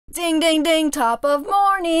Ding ding ding, top of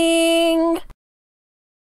morning!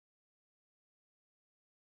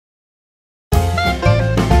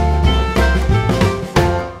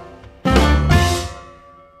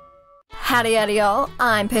 Howdy howdy y'all,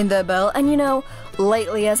 I'm PaintThatBell, and you know,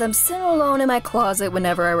 lately as I'm sitting alone in my closet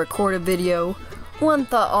whenever I record a video, one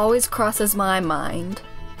thought always crosses my mind.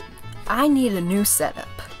 I need a new setup.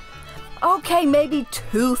 Okay, maybe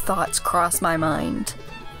two thoughts cross my mind.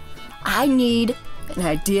 I need an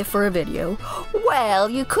idea for a video. Well,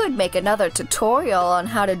 you could make another tutorial on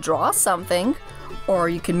how to draw something, or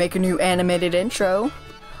you could make a new animated intro,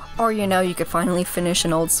 or you know, you could finally finish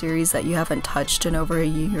an old series that you haven't touched in over a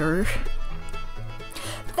year.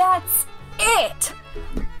 That's it!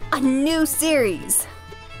 A new series!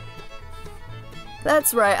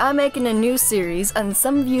 That's right, I'm making a new series, and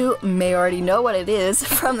some of you may already know what it is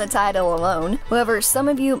from the title alone. However, some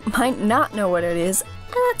of you might not know what it is,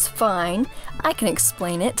 and that's fine. I can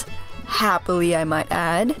explain it. Happily, I might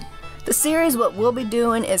add. The series, what we'll be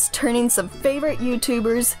doing is turning some favorite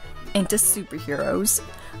YouTubers into superheroes.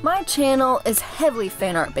 My channel is heavily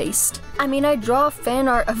fan art based. I mean, I draw fan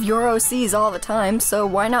art of your OCs all the time, so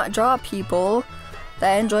why not draw people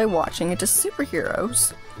that enjoy watching into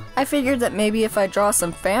superheroes? I figured that maybe if I draw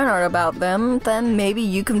some fan art about them, then maybe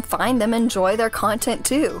you can find them and enjoy their content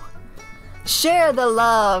too. Share the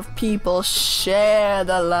love, people, share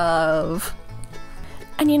the love.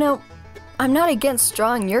 And you know, I'm not against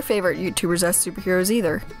drawing your favorite YouTubers as superheroes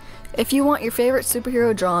either. If you want your favorite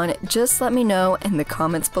superhero drawn, just let me know in the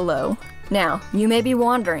comments below. Now, you may be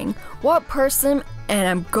wondering, what person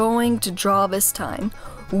am I going to draw this time?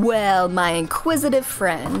 Well, my inquisitive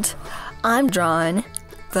friend, I'm drawing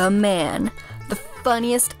the man, the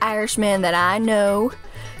funniest Irishman that I know,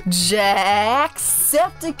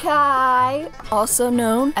 Jacksepticeye, also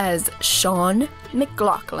known as Sean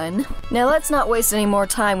McLaughlin. Now let's not waste any more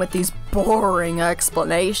time with these boring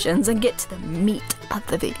explanations and get to the meat of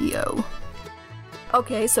the video.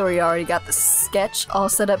 Okay, so we already got the sketch all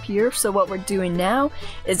set up here, so what we're doing now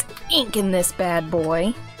is inking this bad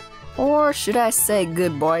boy. Or should I say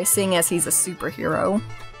good boy, seeing as he's a superhero.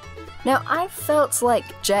 Now, I felt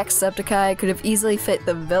like Jacksepticeye could have easily fit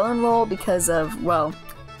the villain role because of, well,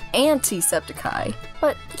 Antisepticeye.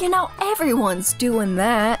 But, you know, everyone's doing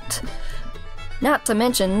that. Not to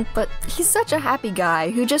mention, but he's such a happy guy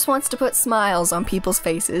who just wants to put smiles on people's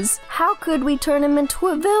faces. How could we turn him into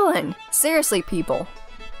a villain? Seriously, people.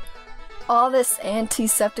 All this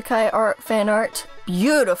Antisepticeye fan art,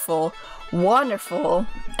 beautiful, wonderful,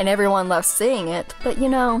 and everyone loves seeing it, but you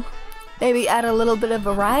know, maybe add a little bit of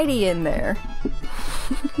variety in there.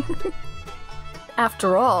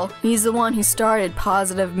 After all, he's the one who started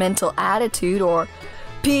Positive Mental Attitude, or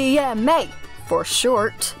PMA for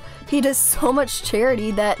short. He does so much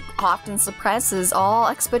charity that often suppresses all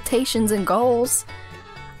expectations and goals.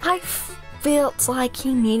 I felt like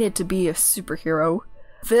he needed to be a superhero,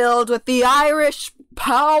 filled with the Irish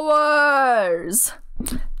powers!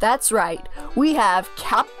 That's right, we have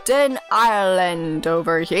Captain Ireland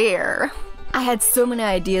over here. I had so many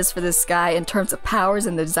ideas for this guy in terms of powers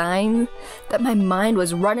and design that my mind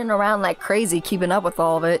was running around like crazy keeping up with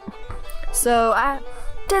all of it. So I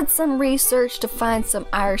did some research to find some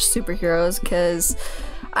Irish superheroes because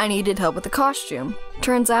I needed help with the costume.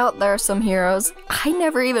 Turns out there are some heroes I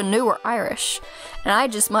never even knew were Irish, and I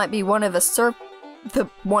just might be one of the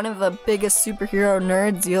biggest superhero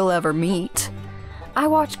nerds you'll ever meet. I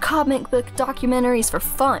watch comic book documentaries for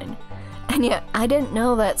fun, and yet I didn't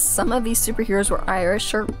know that some of these superheroes were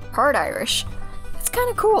Irish or part Irish. It's kind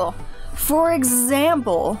of cool. For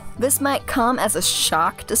example, this might come as a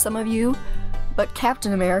shock to some of you, but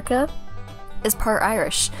Captain America is part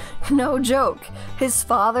Irish. No joke. His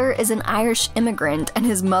father is an Irish immigrant and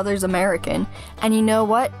his mother's American. And you know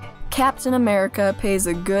what? Captain America pays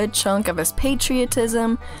a good chunk of his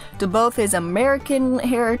patriotism to both his American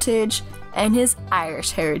heritage and his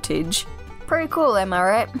Irish heritage. Pretty cool, am I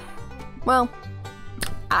right? Well,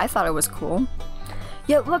 I thought it was cool.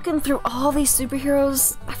 Yet looking through all these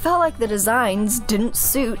superheroes, I felt like the designs didn't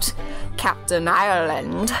suit Captain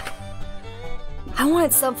Ireland. I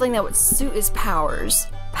wanted something that would suit his powers.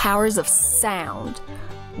 Powers of sound.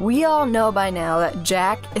 We all know by now that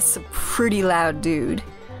Jack is a pretty loud dude.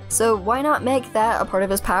 So why not make that a part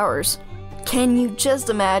of his powers? Can you just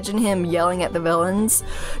imagine him yelling at the villains?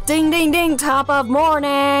 Ding ding ding, top of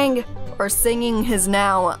morning! Or singing his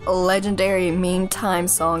now legendary meme time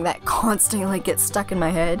song that constantly gets stuck in my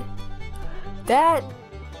head? That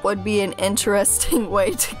would be an interesting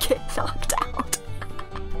way to get knocked out.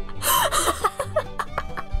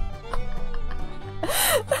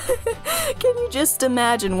 Can you just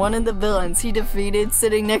imagine one of the villains he defeated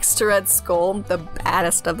sitting next to Red Skull, the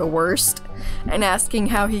baddest of the worst, and asking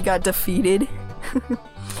how he got defeated?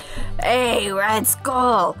 Hey, Red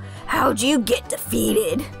Skull, how'd you get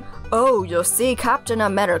defeated? Oh, you see, Captain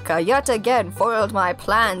America yet again foiled my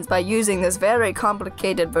plans by using this very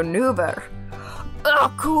complicated maneuver.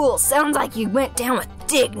 Oh, cool, sounds like you went down with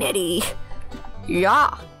dignity.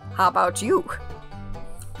 Yeah, how about you?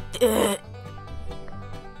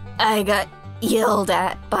 I got yelled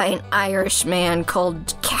at by an Irish man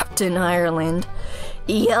called Captain Ireland.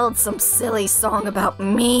 He yelled some silly song about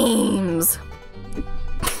memes.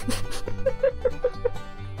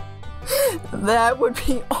 That would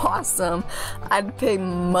be awesome. I'd pay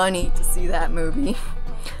money to see that movie.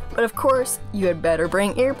 But of course, you had better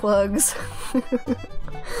bring earplugs.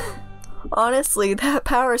 Honestly, that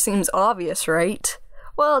power seems obvious, right?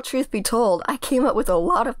 Well, truth be told, I came up with a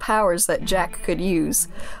lot of powers that Jack could use,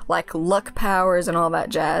 like luck powers and all that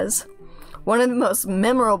jazz. One of the most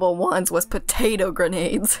memorable ones was potato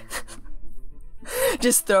grenades.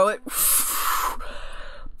 Just throw it.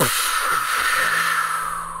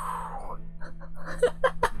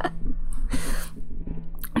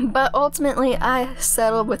 But ultimately, I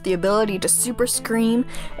settled with the ability to super scream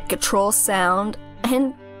and control sound,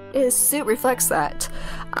 and his suit reflects that.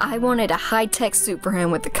 I wanted a high-tech suit for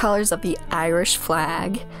him with the colors of the Irish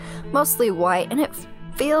flag. Mostly white, and it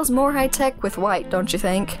feels more high-tech with white, don't you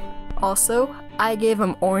think? Also, I gave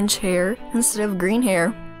him orange hair instead of green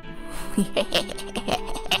hair.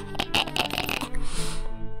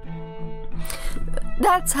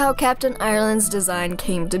 That's how Captain Ireland's design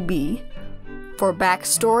came to be. For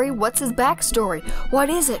backstory, what's his backstory? What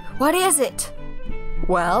is it? What is it?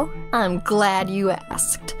 Well, I'm glad you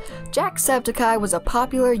asked. Jacksepticeye was a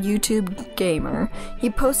popular YouTube gamer. He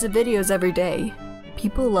posted videos every day.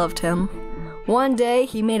 People loved him. One day,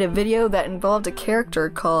 he made a video that involved a character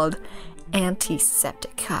called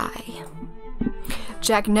Antisepticeye.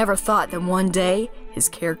 Jack never thought that one day, his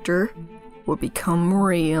character would become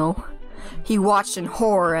real. He watched in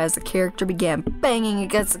horror as the character began banging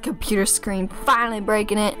against the computer screen, finally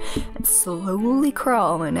breaking it, and slowly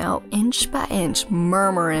crawling out inch by inch,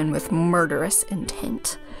 murmuring with murderous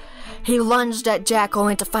intent. He lunged at Jack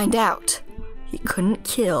only to find out he couldn't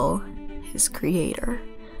kill his creator.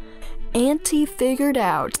 Anti figured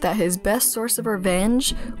out that his best source of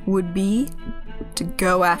revenge would be to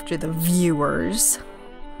go after the viewers.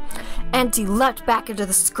 Anti leapt back into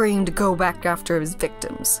the screen to go back after his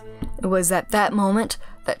victims. It was at that moment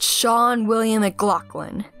that Sean William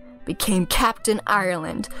McLaughlin became Captain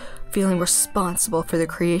Ireland, feeling responsible for the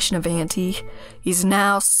creation of Anti. He's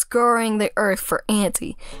now scouring the earth for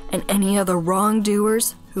Anti and any other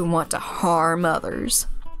wrongdoers who want to harm others.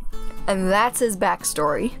 And that's his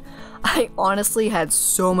backstory. I honestly had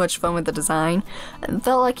so much fun with the design and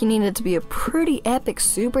felt like he needed to be a pretty epic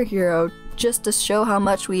superhero just to show how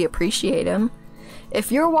much we appreciate him. If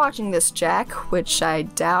you're watching this, Jack, which I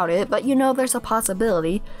doubt it, but you know there's a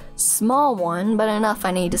possibility, small one, but enough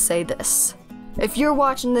I need to say this. If you're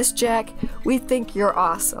watching this, Jack, we think you're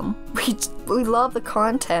awesome. We love the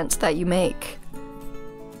content that you make.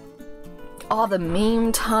 All the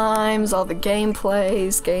meme times, all the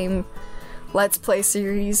gameplays, Let's Play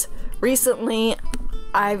series. Recently,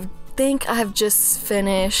 I think I've just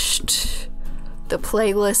finished the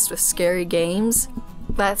playlist with scary games.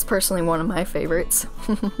 That's personally one of my favorites.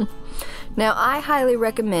 Now, I highly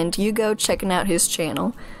recommend you go checking out his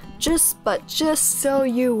channel. Just so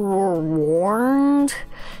you were warned,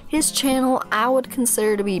 his channel I would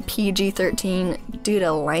consider to be PG-13 due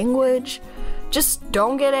to language. Just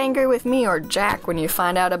don't get angry with me or Jack when you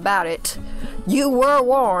find out about it. You were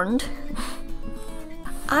warned.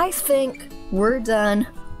 I think we're done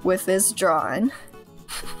with this drawing.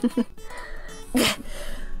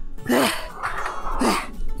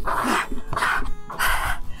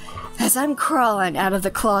 As I'm crawling out of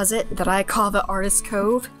the closet that I call the Artist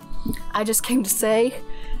Cove, I just came to say,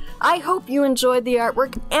 I hope you enjoyed the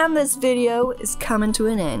artwork and this video is coming to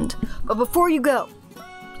an end. But before you go,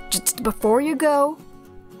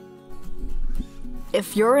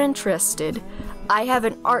 if you're interested, I have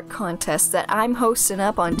an art contest that I'm hosting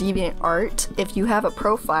up on DeviantArt. If you have a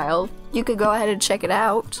profile, you could go ahead and check it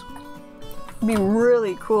out. It'd be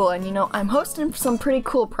really cool, and you know, I'm hosting some pretty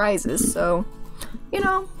cool prizes, so, you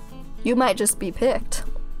know, you might just be picked.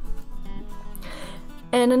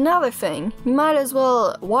 And another thing, you might as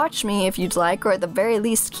well watch me if you'd like, or at the very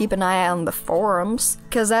least keep an eye on the forums,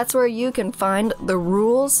 because that's where you can find the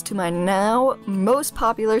rules to my now most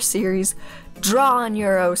popular series, Draw on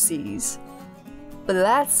Your OCs. But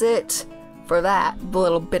that's it for that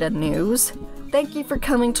little bit of news. thank you for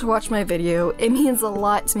coming to watch my video. It means a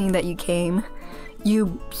lot to me that you came.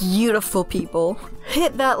 You beautiful people.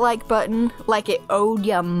 Hit that like button like it owed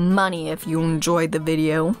ya money if you enjoyed the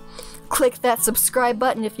video. Click that subscribe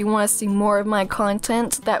button if you want to see more of my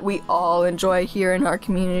content that we all enjoy here in our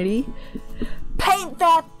community. Paint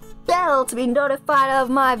that bell to be notified of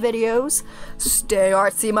my videos. Stay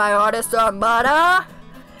artsy, my artist armada.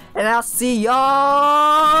 And I'll see y'all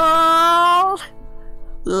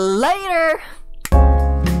later.